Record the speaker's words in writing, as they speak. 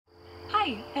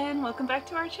Hi, and welcome back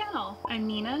to our channel. I'm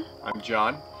Nina. I'm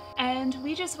John. And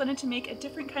we just wanted to make a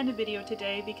different kind of video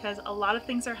today because a lot of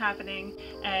things are happening,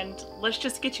 and let's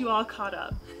just get you all caught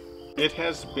up. It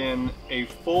has been a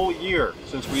full year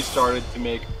since we started to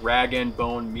make Rag and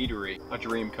Bone Meadery a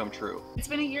dream come true. It's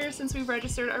been a year since we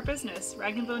registered our business.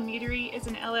 Rag and Bone Meadery is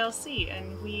an LLC,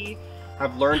 and we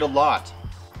have learned a lot.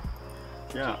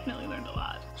 Yeah. Definitely learned a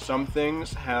lot. Some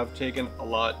things have taken a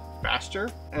lot faster,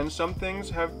 and some things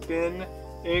have been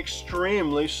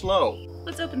extremely slow.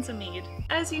 Let's open some mead.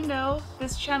 As you know,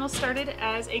 this channel started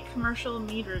as a commercial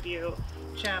mead review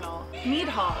channel. Mead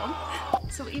haul.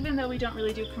 So even though we don't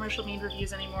really do commercial mead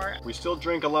reviews anymore, we still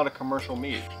drink a lot of commercial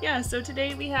mead. Yeah, so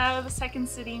today we have Second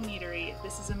City Meadery.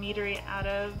 This is a meadery out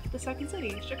of the Second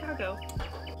City, Chicago.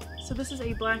 So this is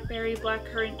a blackberry,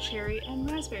 blackcurrant, cherry, and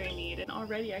raspberry mead, and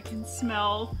already I can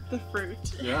smell the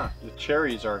fruit. Yeah, the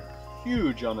cherries are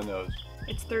huge on the nose.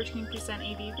 It's 13%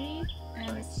 ABV,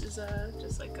 and this is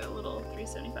just like a little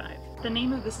 375. The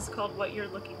name of this is called What You're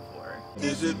Looking For.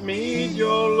 Is it mead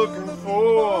you're looking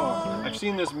for? I've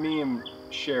seen this meme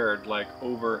shared like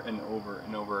over and over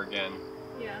and over again.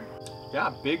 Yeah.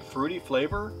 Yeah, big fruity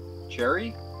flavor,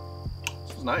 cherry.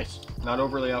 This is nice. Not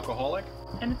overly alcoholic.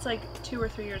 And it's like 2 or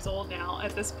 3 years old now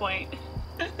at this point.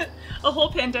 A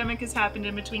whole pandemic has happened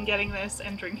in between getting this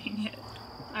and drinking it.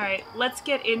 Alright, let's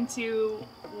get into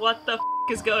what the f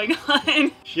is going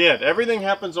on. Shit, everything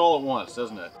happens all at once,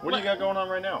 doesn't it? What do you got going on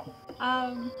right now?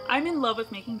 I'm in love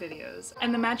with making videos,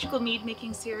 and the Magical Mead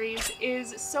Making series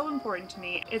is so important to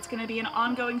me. It's going to be an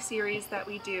ongoing series that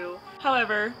we do.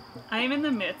 However, I am in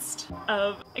the midst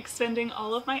of expending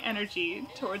all of my energy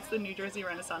towards the New Jersey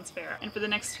Renaissance Fair, and for the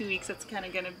next 2 weeks it's kind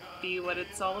of going to be what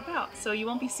it's all about. So you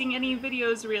won't be seeing any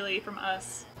videos really from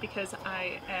us because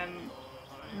I am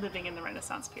living in the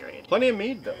Renaissance period. Plenty of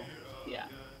mead though. Yeah.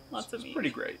 Lots of mead. Pretty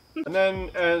great. And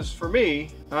then as for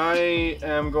me, I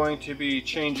am going to be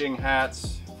changing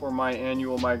hats for my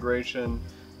annual migration.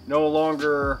 No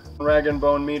longer Rag and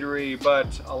Bone Meadery, but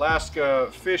Alaska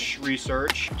fish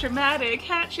research. Dramatic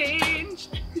hat change!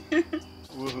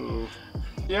 Woohoo.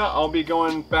 Yeah, I'll be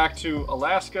going back to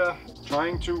Alaska,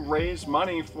 trying to raise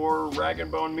money for Rag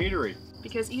and Bone Meadery.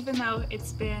 Because even though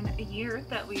it's been a year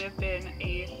that we have been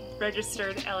a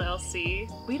registered LLC,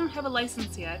 we don't have a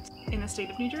license yet in the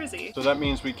state of New Jersey. So that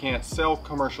means we can't sell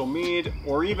commercial mead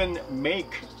or even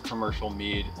make commercial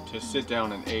mead to sit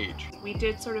down and age. We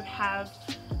did sort of have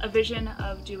a vision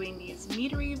of doing these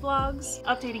meadery vlogs,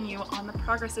 updating you on the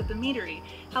progress of the meadery.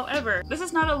 However, this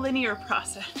is not a linear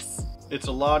process. It's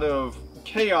a lot of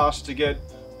chaos to get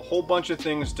a whole bunch of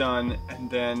things done,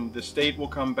 and then the state will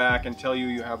come back and tell you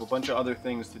you have a bunch of other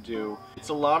things to do. It's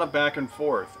a lot of back and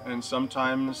forth, and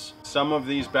sometimes some of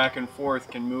these back and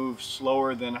forth can move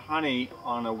slower than honey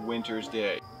on a winter's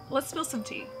day. Let's spill some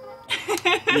tea.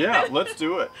 Yeah, let's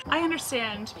do it. I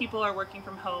understand people are working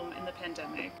from home in the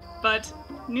pandemic, but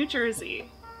New Jersey.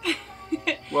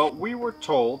 Well, we were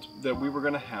told that we were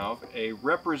going to have a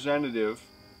representative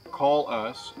call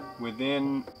us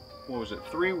within, what was it,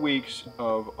 3 weeks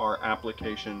of our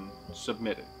application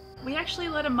submitted. We actually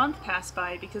let a month pass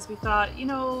by because we thought, you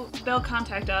know, they'll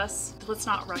contact us. Let's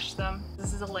not rush them.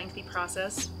 This is a lengthy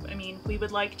process. I mean, we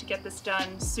would like to get this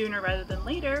done sooner rather than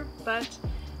later, but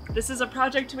this is a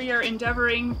project we are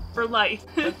endeavoring for life.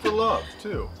 And for love,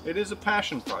 too. It is a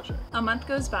passion project. A month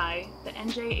goes by, the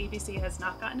NJABC has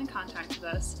not gotten in contact with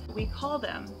us. We call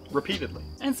them repeatedly.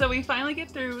 And so we finally get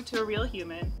through to a real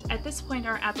human. At this point,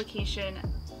 our application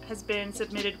has been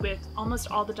submitted with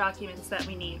almost all the documents that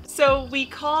we need. So we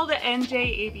call the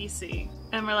NJABC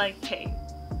and we're like, hey,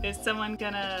 is someone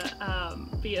gonna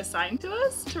be assigned to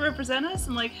us to represent us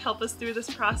and like help us through this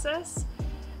process?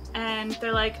 And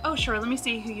they're like, oh sure, let me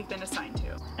see who you've been assigned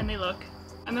to. And they look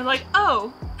and they're like,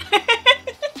 oh,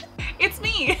 it's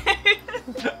me.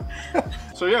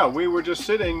 So yeah, we were just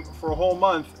sitting for a whole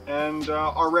month and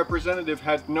our representative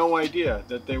had no idea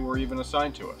that they were even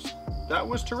assigned to us. That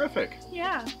was terrific.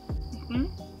 Yeah. Mm-hmm.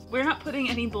 We're not putting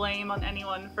any blame on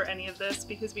anyone for any of this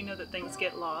because we know that things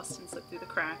get lost and slip through the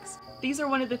cracks. These are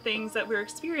one of the things that we're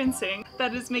experiencing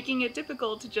that is making it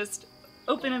difficult to just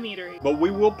open a meadery. But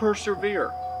we will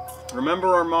persevere. Remember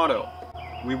our motto.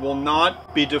 We will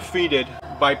not be defeated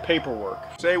by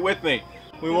paperwork. Say it with me.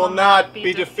 We will not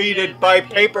be defeated by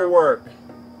paperwork.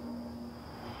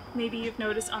 Maybe you've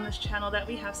noticed on this channel that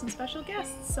we have some special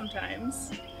guests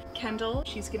sometimes. Kendall,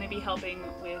 she's going to be helping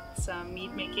with some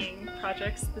mead making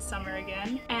projects this summer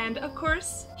again. And of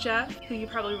course, Jeff, who you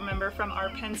probably remember from our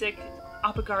Penzic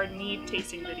Apagard mead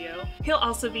tasting video. He'll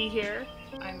also be here.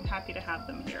 I'm happy to have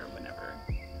them here whenever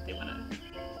they want to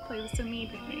play with some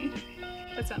mead with me.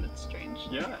 That sounded strange.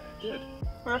 Yeah, it did.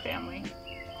 We're a family.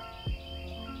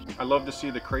 I love to see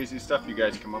the crazy stuff you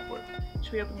guys come up with.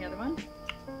 Should we open the other one?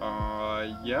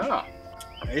 Yeah.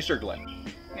 Acer Glen.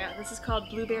 Yeah, this is called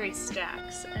Blueberry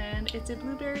Stacks, and it's a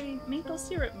blueberry maple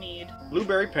syrup mead.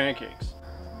 Blueberry pancakes.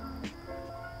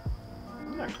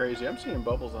 Isn't that crazy? I'm seeing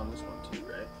bubbles on this one too,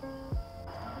 right?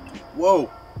 Whoa!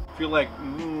 I feel like,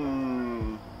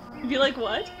 You feel like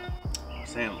what?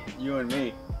 Sam, you and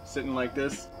me, sitting like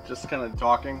this, just kind of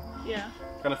talking. Yeah.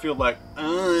 Kind of feel like,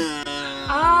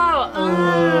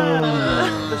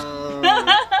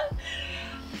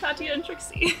 Katya and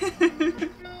Trixie.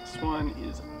 This one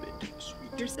is a bit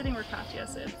sweet. You're sitting where Katya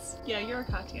sits. Yeah, you're a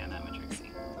Katya and I'm a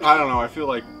Trixie. I don't know, I feel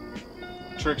like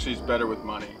Trixie's better with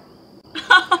money.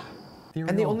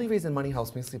 And the only reason money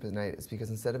helps me sleep at night is because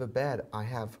instead of a bed, I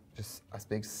have just a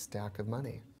big stack of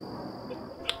money.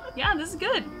 Yeah, this is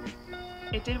good.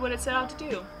 It did what it set out to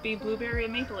do, be blueberry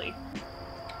and mapley.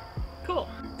 Cool.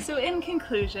 So in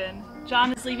conclusion,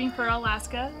 John is leaving for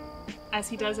Alaska, as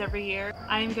he does every year.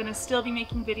 I am gonna still be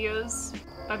making videos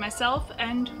by myself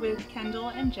and with Kendall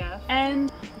and Jeff, and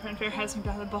the Fun Fair has me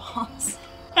by the balls.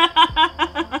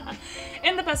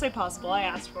 In the best way possible. I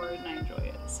asked for it and I enjoy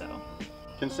it, so.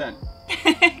 Consent.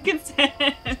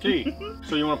 Consent. Key.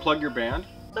 So you want to plug your band?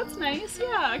 That's nice,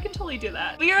 yeah, I can totally do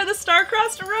that. We are the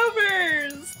Starcrossed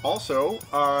Rovers! Also,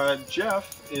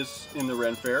 Jeff is in the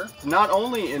Ren Fair. Not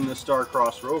only in the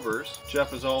Starcrossed Rovers,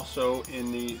 Jeff is also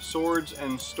in the Swords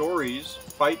and Stories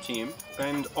fight team.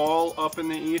 And all up in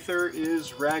the ether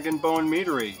is Rag and Bone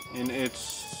Meadery in its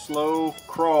slow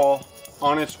crawl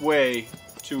on its way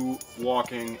to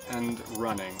walking and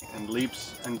running and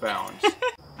leaps and bounds.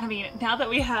 I mean, now that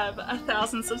we have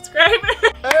 1,000 subscribers.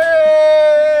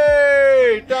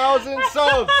 Hey! 1,000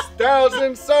 subs!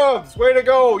 1,000 subs! Way to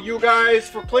go, you guys,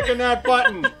 for clicking that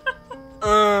button.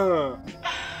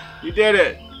 You did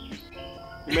it.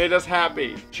 You made us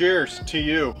happy. Cheers to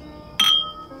you.